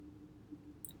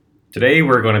Today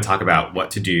we're going to talk about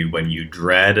what to do when you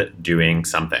dread doing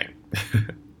something.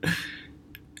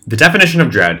 The definition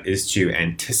of dread is to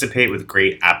anticipate with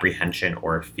great apprehension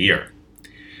or fear.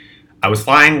 I was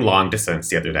flying long distance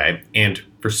the other day, and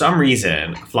for some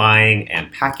reason, flying and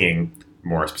packing,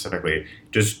 more specifically,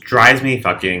 just drives me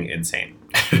fucking insane.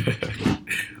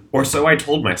 Or so I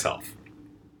told myself.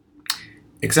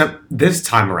 Except this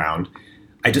time around,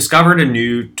 I discovered a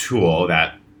new tool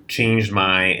that changed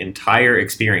my entire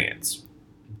experience,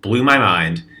 blew my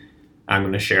mind. I'm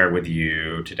going to share with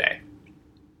you today.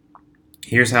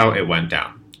 Here's how it went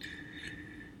down.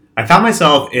 I found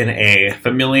myself in a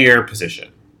familiar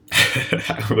position.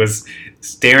 I was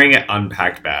staring at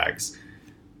unpacked bags,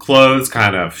 clothes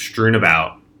kind of strewn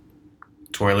about,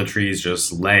 toiletries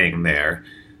just laying there.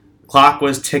 The clock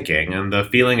was ticking, and the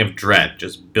feeling of dread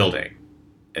just building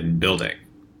and building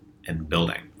and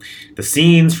building. The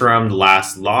scenes from the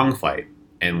last long flight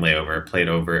and layover played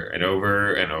over and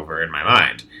over and over in my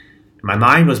mind. My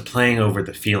mind was playing over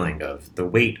the feeling of the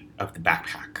weight of the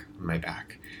backpack on my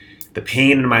back, the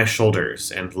pain in my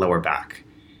shoulders and lower back,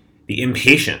 the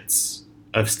impatience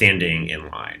of standing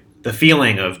in line, the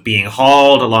feeling of being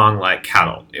hauled along like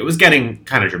cattle. It was getting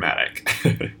kind of dramatic.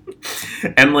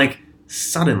 And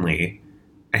suddenly,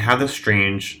 I had this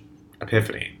strange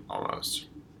epiphany, almost.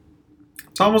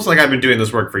 It's almost like I've been doing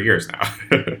this work for years now.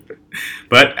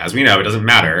 But as we know, it doesn't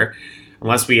matter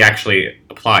unless we actually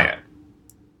apply it.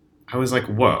 I was like,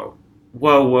 whoa,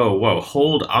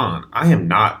 hold on. I am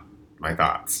not my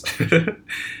thoughts.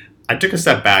 I took a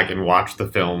step back and watched the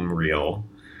film reel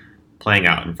playing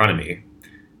out in front of me.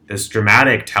 This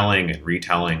dramatic telling and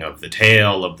retelling of the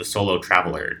tale of the solo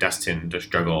traveler destined to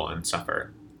struggle and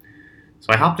suffer.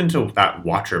 So I hopped into that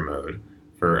watcher mode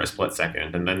for a split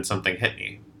second, and then something hit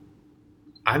me.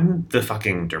 I'm the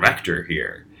fucking director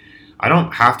here. I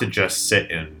don't have to just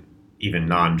sit in even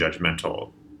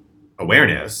non-judgmental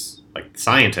awareness, like the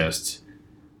scientist.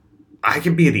 I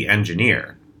could be the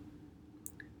engineer.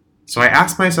 So I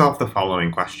asked myself the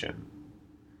following question.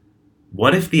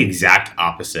 What if the exact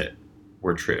opposite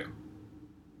were true?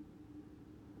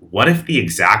 What if the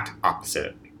exact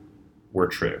opposite were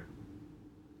true?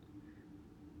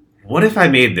 What if I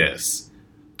made this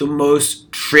the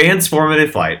most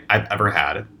transformative flight I've ever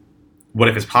had? What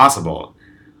if it's possible?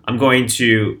 I'm going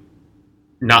to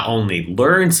not only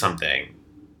learn something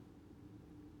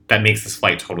that makes this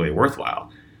flight totally worthwhile,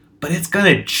 but it's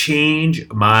going to change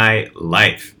my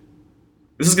life.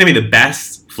 This is going to be the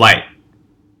best flight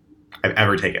I've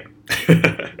ever taken.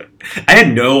 I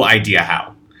had no idea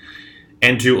how.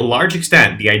 And to a large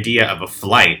extent, the idea of a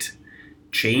flight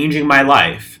changing my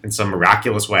life in some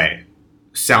miraculous way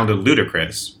sounded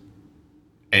ludicrous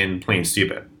and plain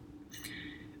stupid.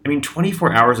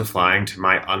 24 hours of flying to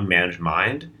my unmanaged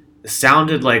mind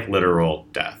sounded like literal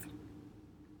death.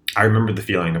 I remember the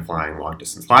feeling of flying long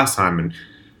distance last time, and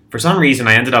for some reason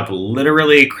I ended up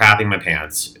literally crapping my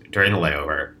pants during the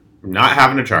layover, not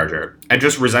having a charger, and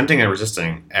just resenting and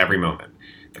resisting every moment.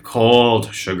 The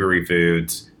cold, sugary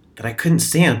foods that I couldn't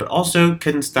stand, but also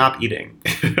couldn't stop eating.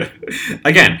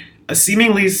 Again, a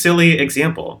seemingly silly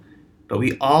example, but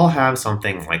we all have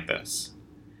something like this.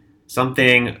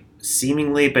 Something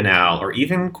seemingly banal, or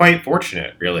even quite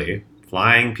fortunate, really,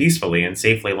 flying peacefully and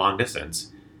safely long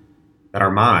distance, that our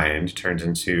mind turns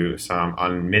into some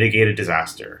unmitigated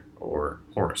disaster or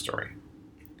horror story.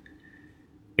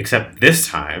 Except this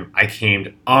time, I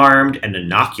came armed and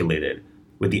inoculated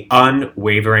with the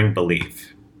unwavering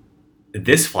belief that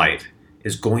this flight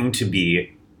is going to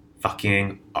be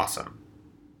fucking awesome.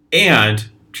 And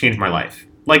change my life.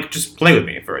 Just play with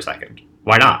me for a second.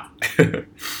 Why not?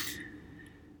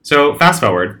 So, fast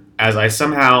forward, as I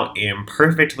somehow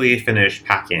imperfectly finished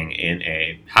packing in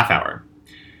a half hour.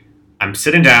 I'm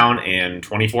sitting down in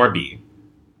 24B.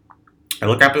 I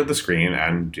look up at the screen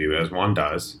and do as one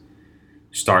does.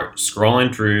 Start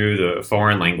scrolling through the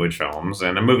foreign language films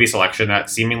and a movie selection that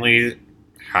seemingly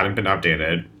hadn't been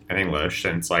updated in English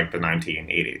since the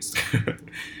 1980s.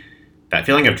 That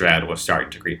feeling of dread was starting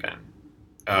to creep in.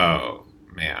 Oh,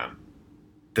 man.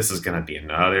 This is going to be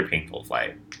another painful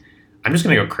flight. I'm just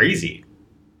going to go crazy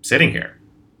sitting here.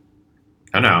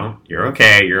 Oh no, you're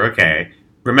okay.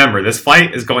 Remember, this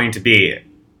flight is going to be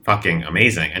fucking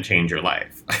amazing and change your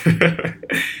life.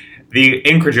 The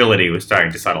incredulity was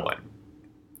starting to settle in.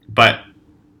 But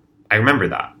I remember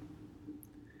that.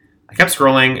 I kept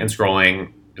scrolling.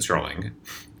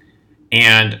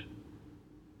 And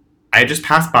I had just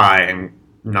passed by and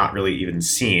not really even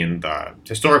seen the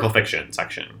historical fiction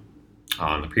section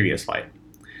on the previous flight.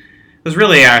 Because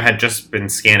really, I had just been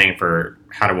scanning for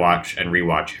how to watch and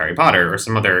rewatch Harry Potter or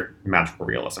some other magical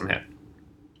realism hit.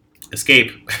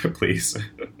 Escape, please.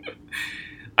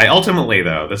 I ultimately,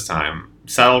 though, this time,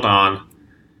 settled on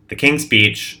The King's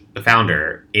Speech, The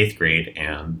Founder, 8th Grade,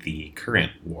 and The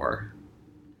Current War.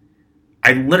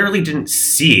 I literally didn't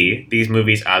see these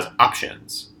movies as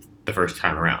options the first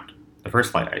time around, the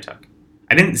first flight I took.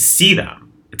 I didn't see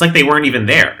them. It's like they weren't even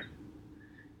there.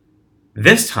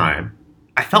 This time,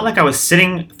 I felt like I was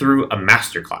sitting through a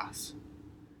masterclass.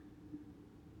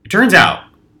 It turns out,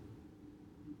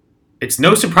 it's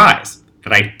no surprise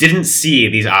that I didn't see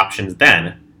these options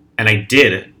then, and I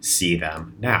did see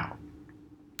them now.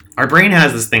 Our brain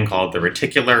has this thing called the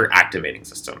reticular activating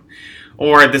system,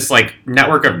 or this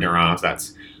network of neurons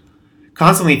that's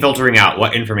constantly filtering out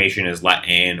what information is let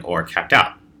in or kept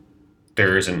out.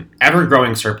 There's an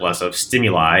ever-growing surplus of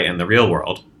stimuli in the real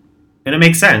world, and it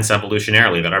makes sense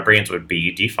evolutionarily that our brains would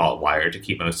be default wired to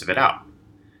keep most of it out.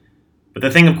 But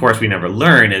the thing, of course, we never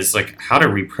learn is how to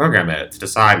reprogram it to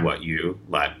decide what you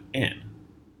let in.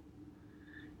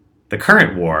 The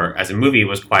Current War, as a movie,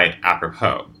 was quite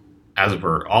apropos, as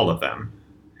were all of them.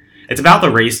 It's about the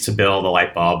race to build a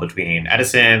light bulb between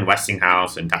Edison,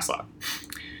 Westinghouse, and Tesla.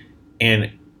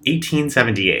 In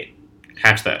 1878,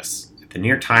 catch this, the New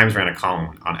York Times ran a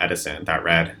column on Edison that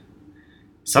read,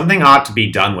 "Something ought to be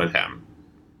done with him,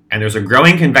 and there's a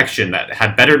growing conviction that it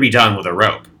had better be done with a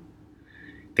rope."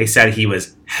 They said he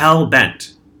was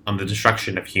hell-bent on the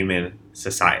destruction of human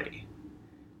society.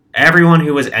 Everyone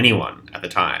who was anyone at the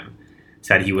time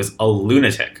said he was a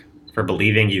lunatic for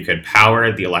believing you could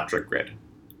power the electric grid.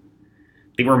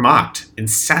 They were mocked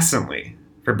incessantly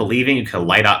for believing you could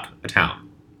light up a town.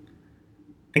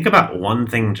 Think about one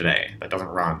thing today that doesn't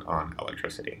run on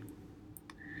electricity.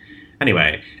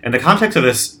 Anyway, in the context of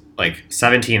this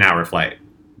 17-hour flight,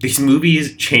 these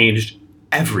movies changed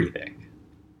everything.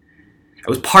 I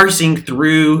was parsing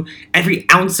through every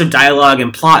ounce of dialogue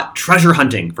and plot, treasure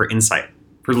hunting for insight,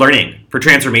 for learning, for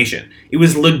transformation. It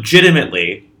was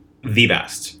legitimately the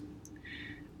best.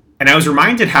 And I was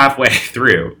reminded halfway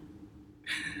through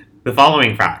the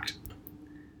following fact.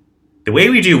 The way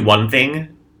we do one thing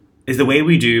is the way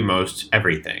we do most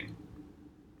everything.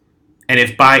 And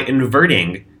if by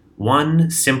inverting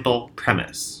one simple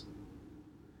premise,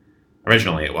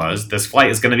 originally it was, this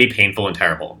flight is going to be painful and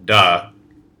terrible. Duh.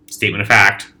 Statement of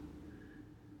fact.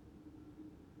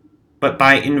 But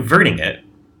by inverting it,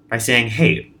 by saying,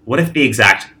 hey, what if the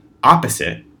exact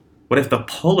opposite, what if the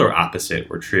polar opposite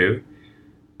were true,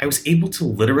 I was able to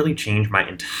literally change my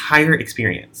entire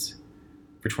experience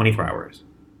for 24 hours.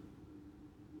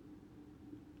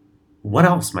 What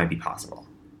else might be possible?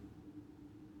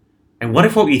 And what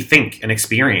if what we think and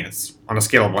experience on a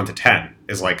scale of 1 to 10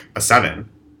 is a 7?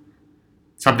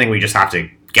 Something we just have to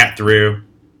get through,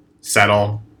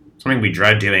 settle, something we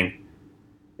dread doing,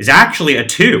 is actually a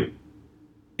 2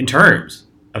 in terms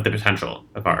of the potential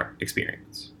of our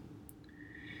experience.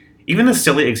 Even the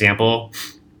silly example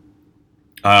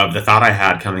of the thought I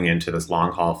had coming into this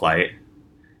long-haul flight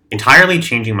entirely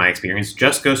changing my experience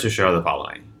just goes to show the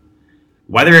following.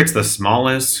 Whether it's the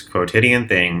smallest quotidian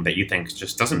thing that you think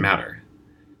just doesn't matter,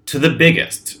 to the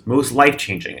biggest, most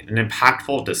life-changing and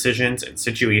impactful decisions and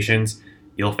situations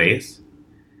you'll face,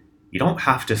 you don't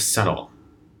have to settle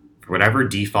for whatever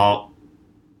default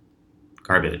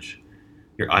garbage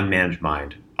your unmanaged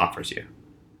mind offers you.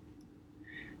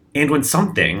 And when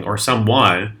something or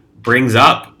someone brings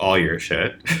up all your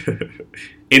shit,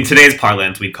 in today's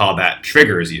parlance, we call that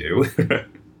triggers you,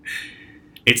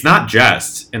 it's not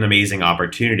just an amazing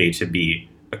opportunity to be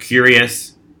a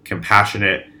curious,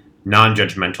 compassionate,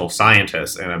 non-judgmental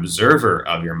scientist and observer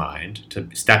of your mind, to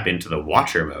step into the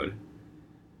watcher mode,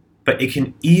 but it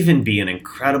can even be an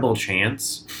incredible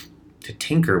chance to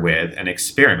tinker with and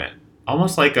experiment,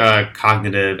 almost like a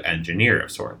cognitive engineer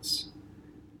of sorts.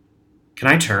 Can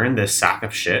I turn this sack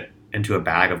of shit into a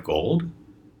bag of gold?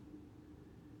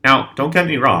 Now, don't get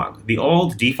me wrong, the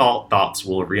old default thoughts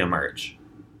will reemerge.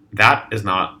 That is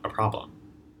not a problem.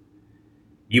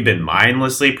 You've been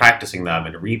mindlessly practicing them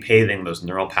and repaving those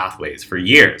neural pathways for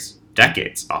years,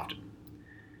 decades often.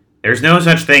 There's no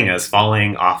such thing as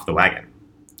falling off the wagon.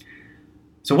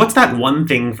 So what's that one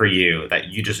thing for you that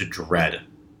you just dread?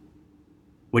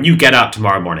 When you get up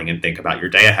tomorrow morning and think about your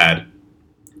day ahead,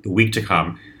 the week to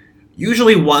come,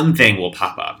 usually one thing will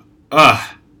pop up.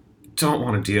 Ugh, don't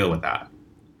want to deal with that.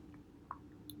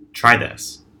 Try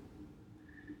this.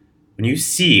 When you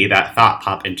see that thought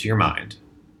pop into your mind,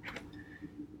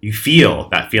 you feel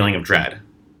that feeling of dread,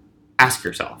 ask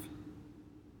yourself,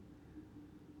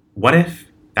 what if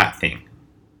that thing,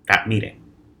 that meeting,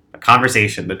 the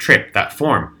conversation, the trip, that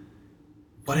form,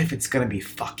 what if it's going to be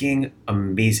fucking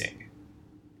amazing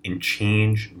and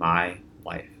change my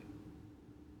life?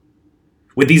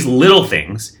 With these little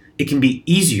things, it can be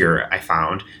easier, I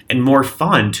found, and more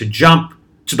fun to jump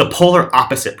to the polar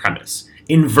opposite premise,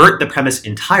 invert the premise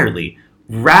entirely,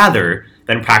 rather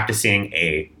than practicing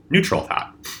a neutral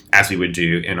thought, as we would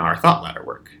do in our thought ladder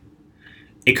work.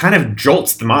 It kind of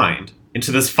jolts the mind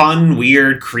into this fun,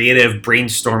 weird, creative,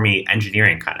 brainstormy,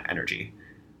 engineering kind of energy.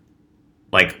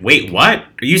 Like, wait, what?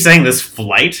 Are you saying this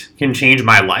flight can change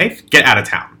my life? Get out of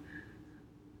town.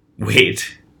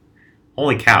 Wait.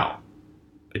 Holy cow.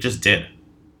 It just did.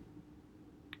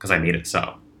 Because I made it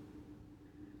so.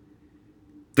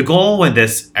 The goal with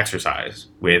this exercise,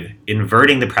 with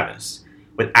inverting the premise,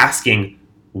 with asking,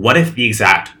 what if the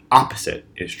exact opposite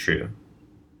is true?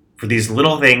 For these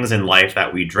little things in life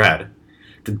that we dread,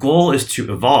 the goal is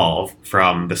to evolve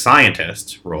from the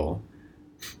scientist role,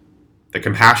 the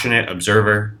compassionate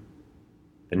observer,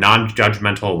 the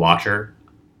non-judgmental watcher,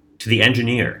 to the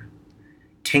engineer,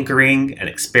 tinkering and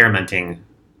experimenting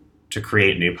to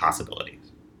create new possibilities.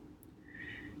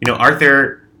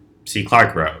 Arthur C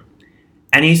Clarke wrote,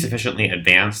 "Any sufficiently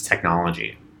advanced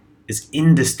technology is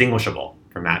indistinguishable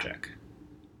from magic."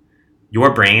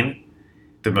 Your brain,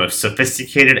 the most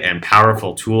sophisticated and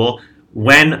powerful tool,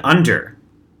 when under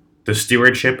the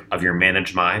stewardship of your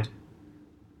managed mind,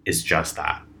 is just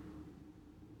that.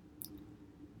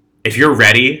 If you're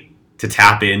ready to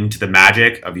tap into the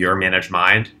magic of your managed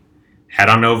mind, head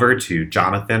on over to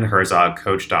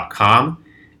jonathanherzogcoach.com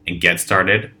and get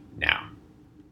started